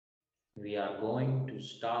we are going to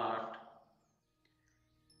start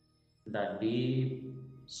the deep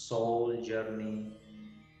soul journey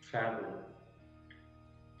travel.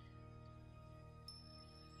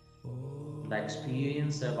 The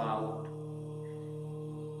experience about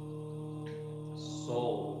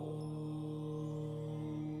soul.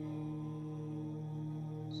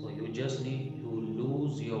 So you just need to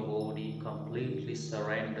lose your body, completely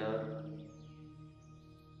surrender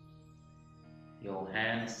your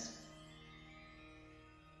hands,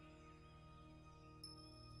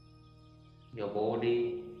 your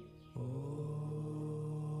body,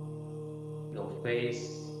 your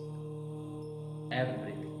face,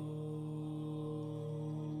 everything.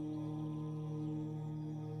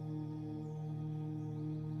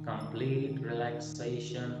 Complete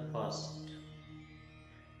relaxation first.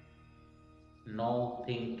 No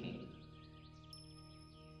thinking.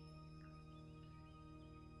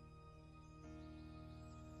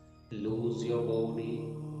 Lose your body,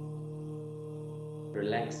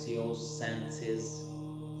 relax your senses,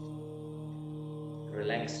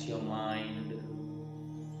 relax your mind,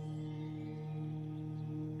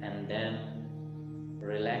 and then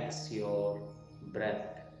relax your breath.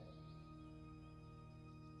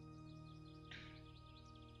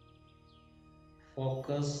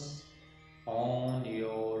 Focus on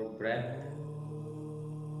your breath.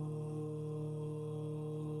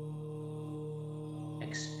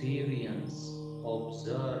 Experience,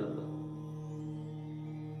 observe,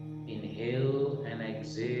 inhale and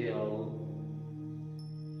exhale.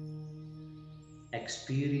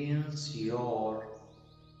 Experience your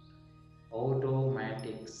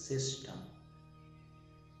automatic system.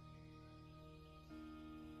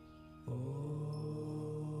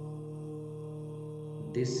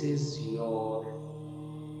 This is your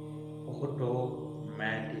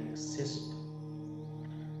automatic system.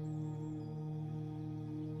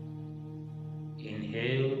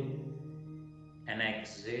 Inhale and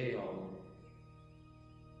exhale.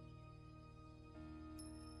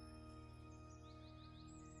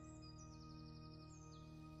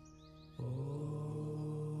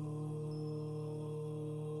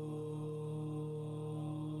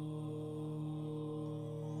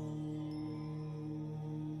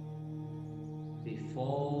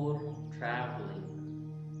 Before traveling,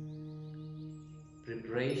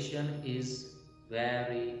 preparation is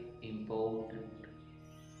very important.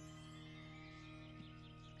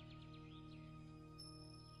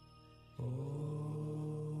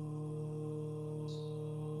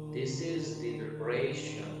 This is the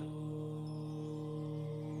preparation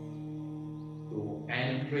to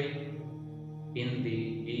entering in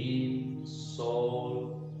the deep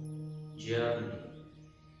soul journey.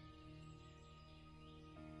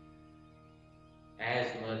 As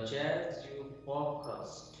much as you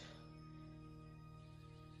focused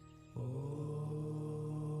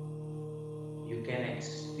you can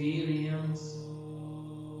experience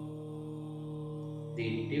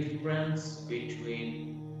the difference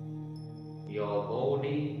between your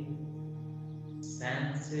body,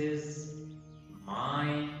 senses,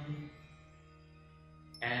 mind,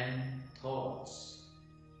 and thoughts.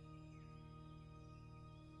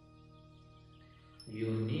 You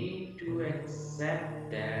need to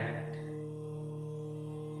accept that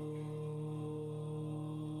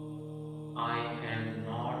I am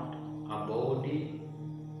not a body,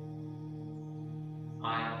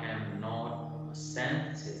 I am not a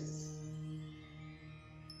senses,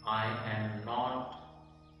 I am not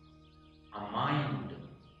a mind,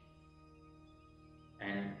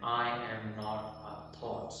 and I am not a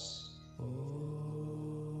thoughts.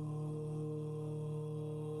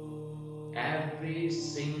 Every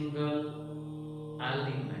single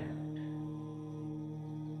element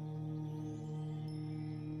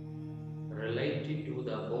related to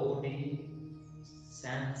the body,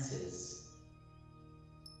 senses,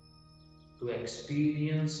 to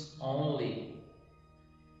experience only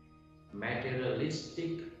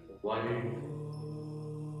materialistic world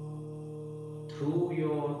through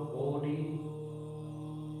your body,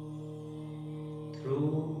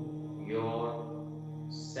 through your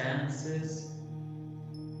senses,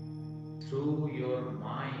 through your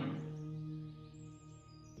mind.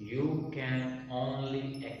 You can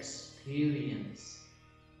only experience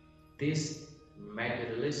this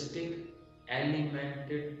materialistic,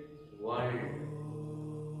 elemented world.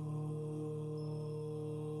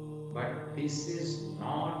 But this is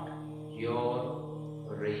not your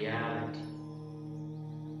reality.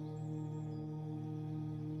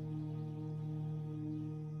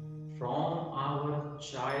 From our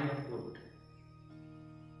childhood,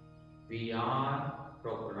 we are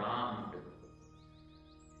programmed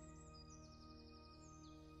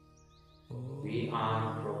We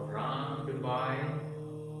are programmed by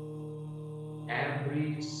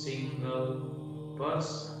every single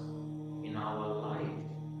person in our life,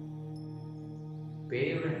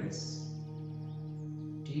 parents,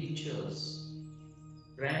 teachers,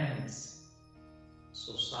 friends,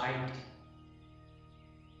 society.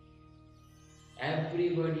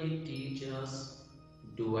 Everybody teaches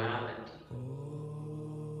duality.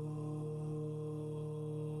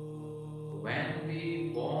 When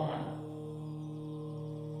we born,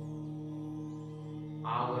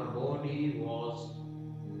 our body was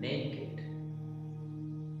naked.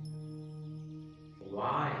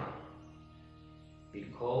 Why?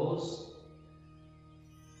 Because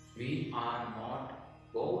we are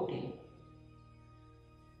not body.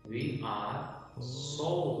 We are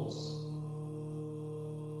souls.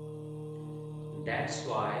 That's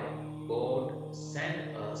why God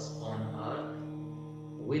sent us on earth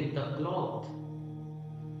with the cloth.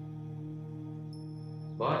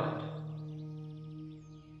 But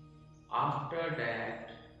after that,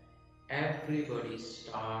 everybody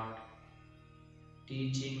start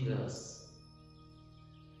teaching us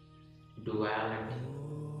duality.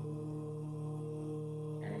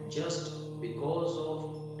 And just because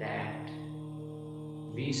of that,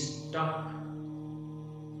 we stuck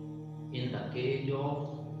in the cage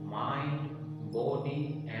of mind,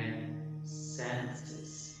 body and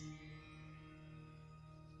senses.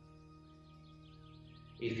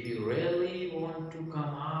 If you really want to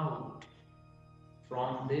come out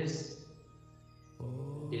from this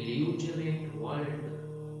illusory world,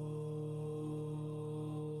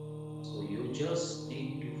 so you just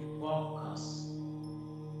need to focus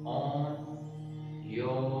on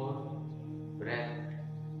your breath.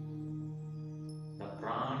 The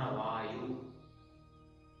pranavayu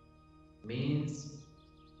means,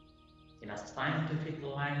 in a scientific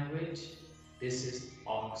language, this is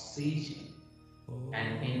oxygen,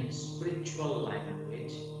 and in spiritual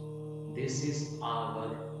language, this is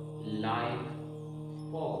our life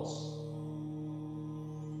force.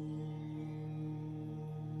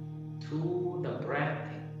 Through the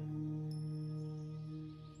breathing,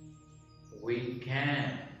 we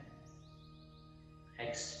can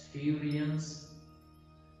experience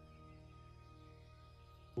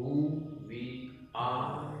who we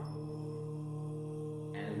are,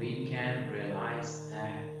 and we can realize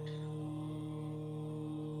that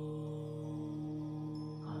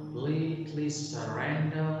completely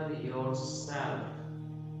surrender yourself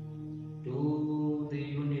to the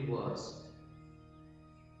universe.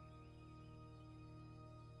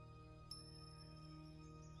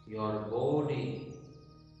 Your body,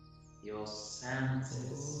 your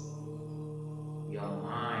senses, your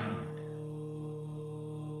mind.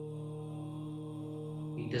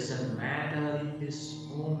 It doesn't matter in this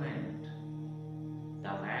moment.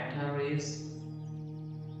 The matter is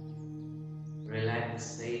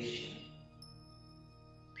relaxation,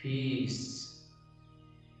 peace,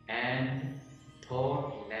 and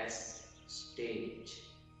thoughtless stage.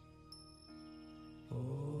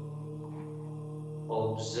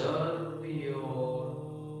 Observe your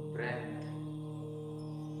breath.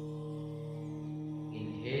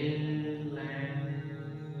 Inhale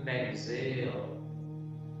and exhale.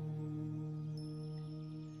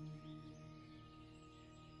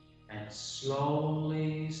 And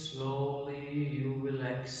slowly, slowly you will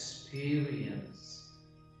experience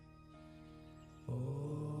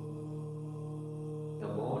the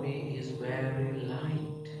body is very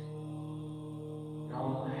light.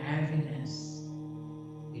 No heaviness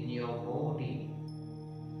in your body,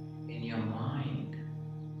 in your mind,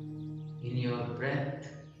 in your breath,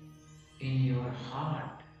 in your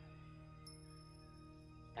heart.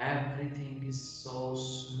 Everything is so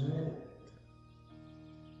smooth,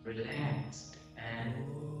 relaxed and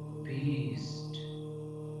peaced.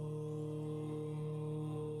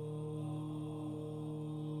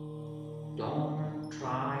 Don't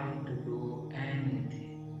try to do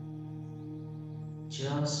anything.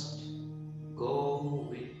 Just go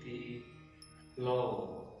with the flow.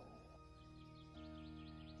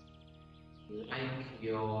 Like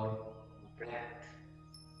your breath.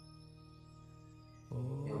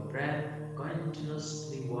 Your breath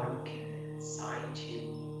continuously working inside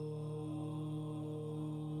you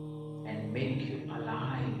and make you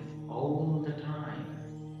alive all the time.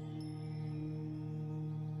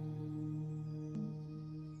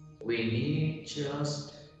 We need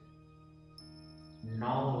just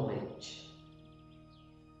knowledge.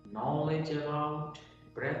 Knowledge about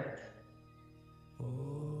breath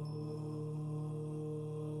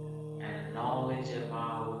and knowledge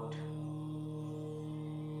about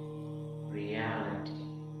reality.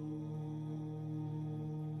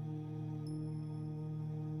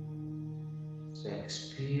 So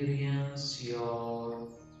experience your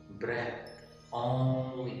breath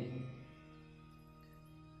only.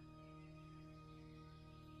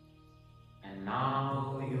 And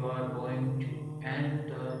now you are going to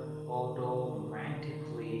enter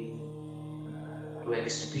automatically to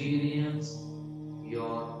experience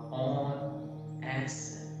your own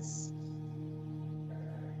essence.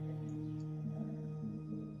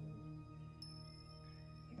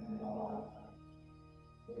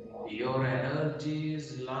 Your energy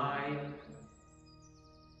is like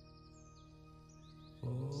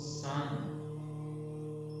sun,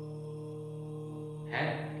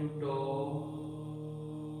 head to toe,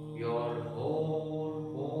 your whole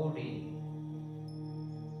body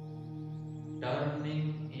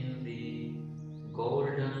turning in the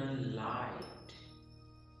golden light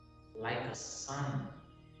like a sun.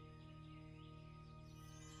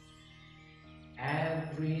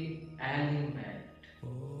 Every element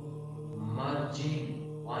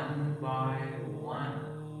merging one by one.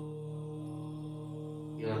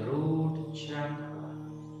 Your root chakra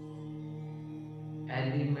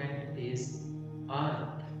element is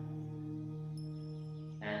earth,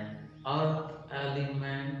 and earth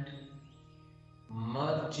element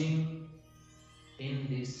merging in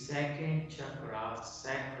the second chakra,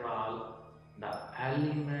 sacral, the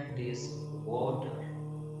element is water.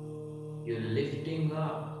 You're lifting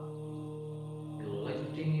up, you're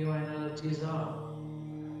lifting your energies up,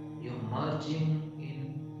 you're merging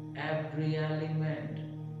in every element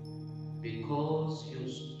because you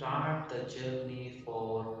start the journey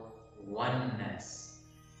for oneness.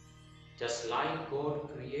 Just like God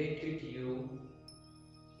created you,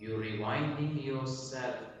 you're rewinding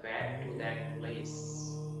yourself back to that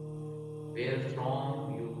place where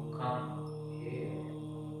from you come here.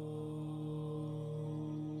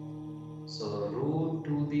 So root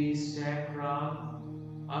to the sacral,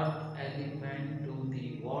 earth element to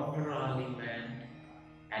the water element,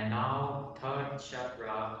 and now third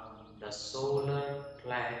chakra, the solar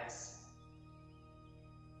plex.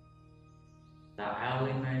 The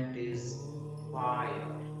element is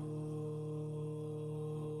fire.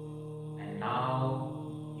 And now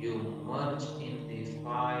you merge in the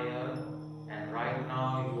fire, and right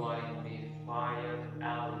now you are in the fire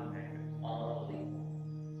element only.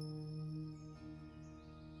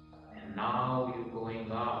 And now you're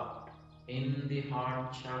going up in the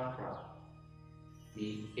heart chakra,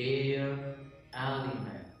 the air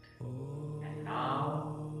element. And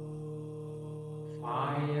now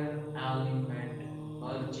fire element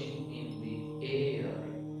merging in the air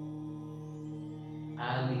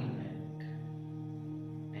element,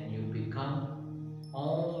 and you become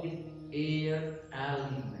only air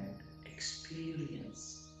element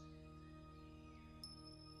experience.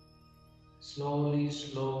 Slowly,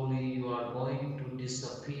 slowly you are going to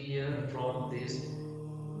disappear from this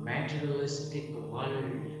materialistic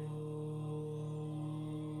world.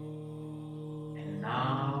 And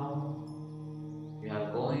now we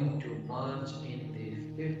are going to merge in the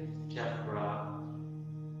fifth chakra,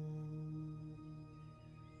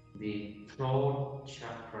 the throat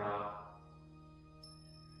chakra.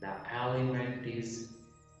 The element is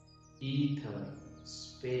ether,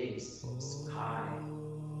 space, sky.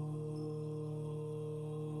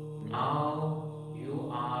 Now you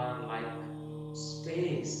are like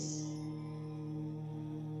space.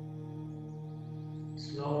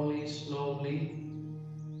 Slowly, slowly,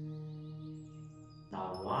 the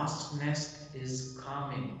vastness is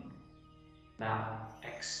coming. The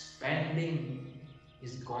expanding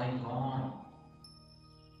is going on.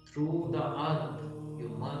 Through the earth, you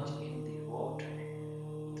merge in the water.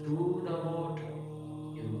 Through the water,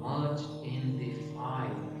 you merge in the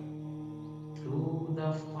fire. Through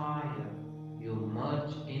the fire, you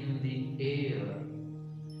merge in the air.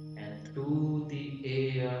 And through the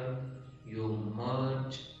air, you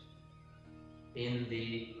merge in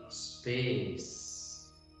the space.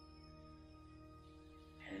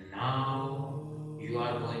 And now you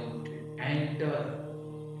are going to enter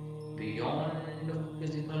beyond the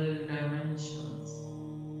physical dimensions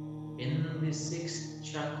in the sixth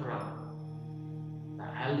chakra. The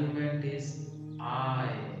element is I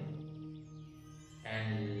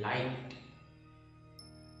and light.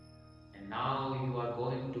 And now you are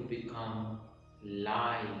going to become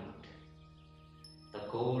light, the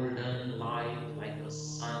golden light like a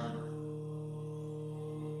sun.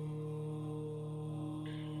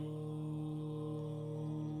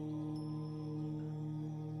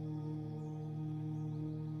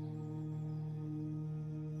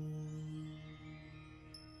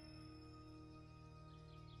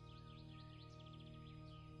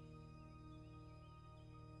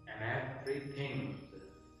 And everything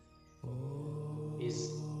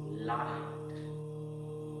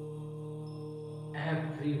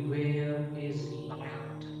everywhere is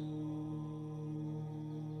light.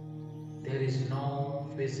 There is no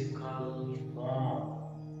physical form.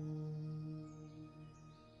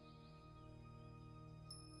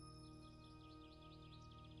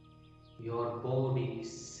 Your body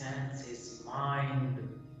senses mind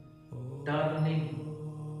turning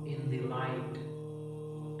in the light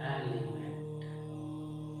element,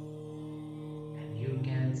 and you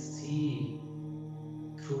can see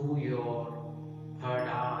through your third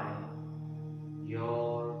eye,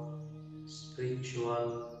 your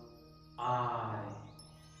spiritual eye.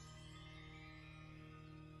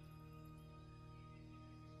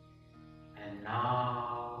 And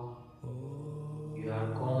now you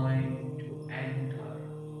are going to enter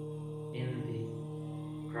in the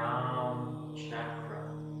crown chakra,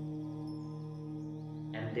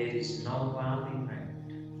 and there is no element,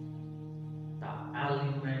 the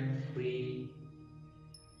element free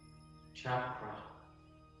chakra.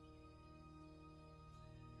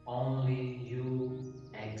 Only you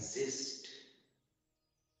exist,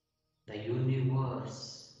 the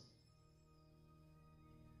universe.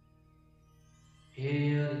 Here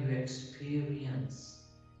you experience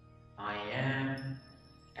I am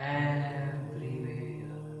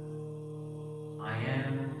everywhere. I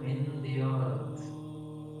am in the earth.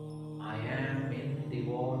 I am in the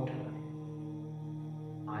water.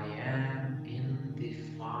 I am in the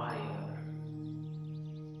fire.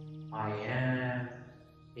 I am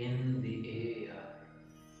in the air.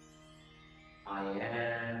 I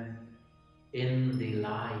am in the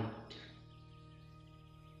light.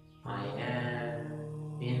 I am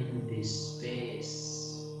in the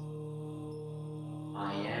space.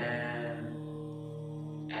 I am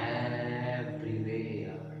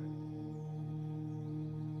everywhere.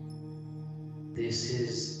 This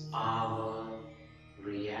is our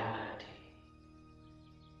reality.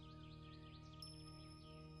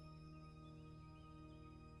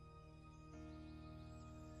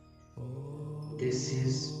 This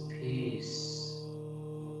is peace,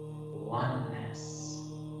 oneness,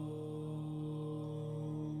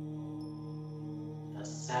 the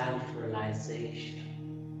self-realization,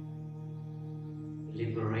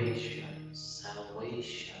 liberation,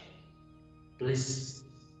 salvation, bliss.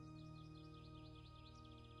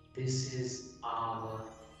 This is our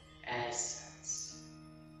essence,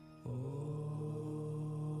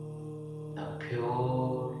 the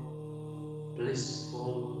pure,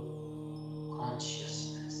 blissful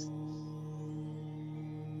consciousness,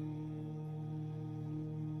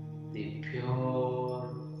 the pure,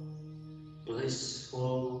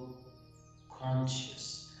 blissful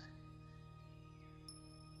consciousness,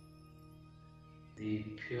 the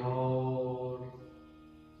pure,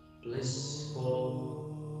 blissful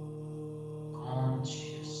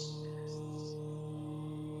consciousness.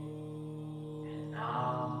 And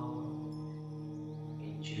now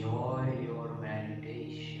enjoy your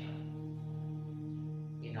meditation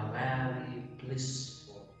in a very blissful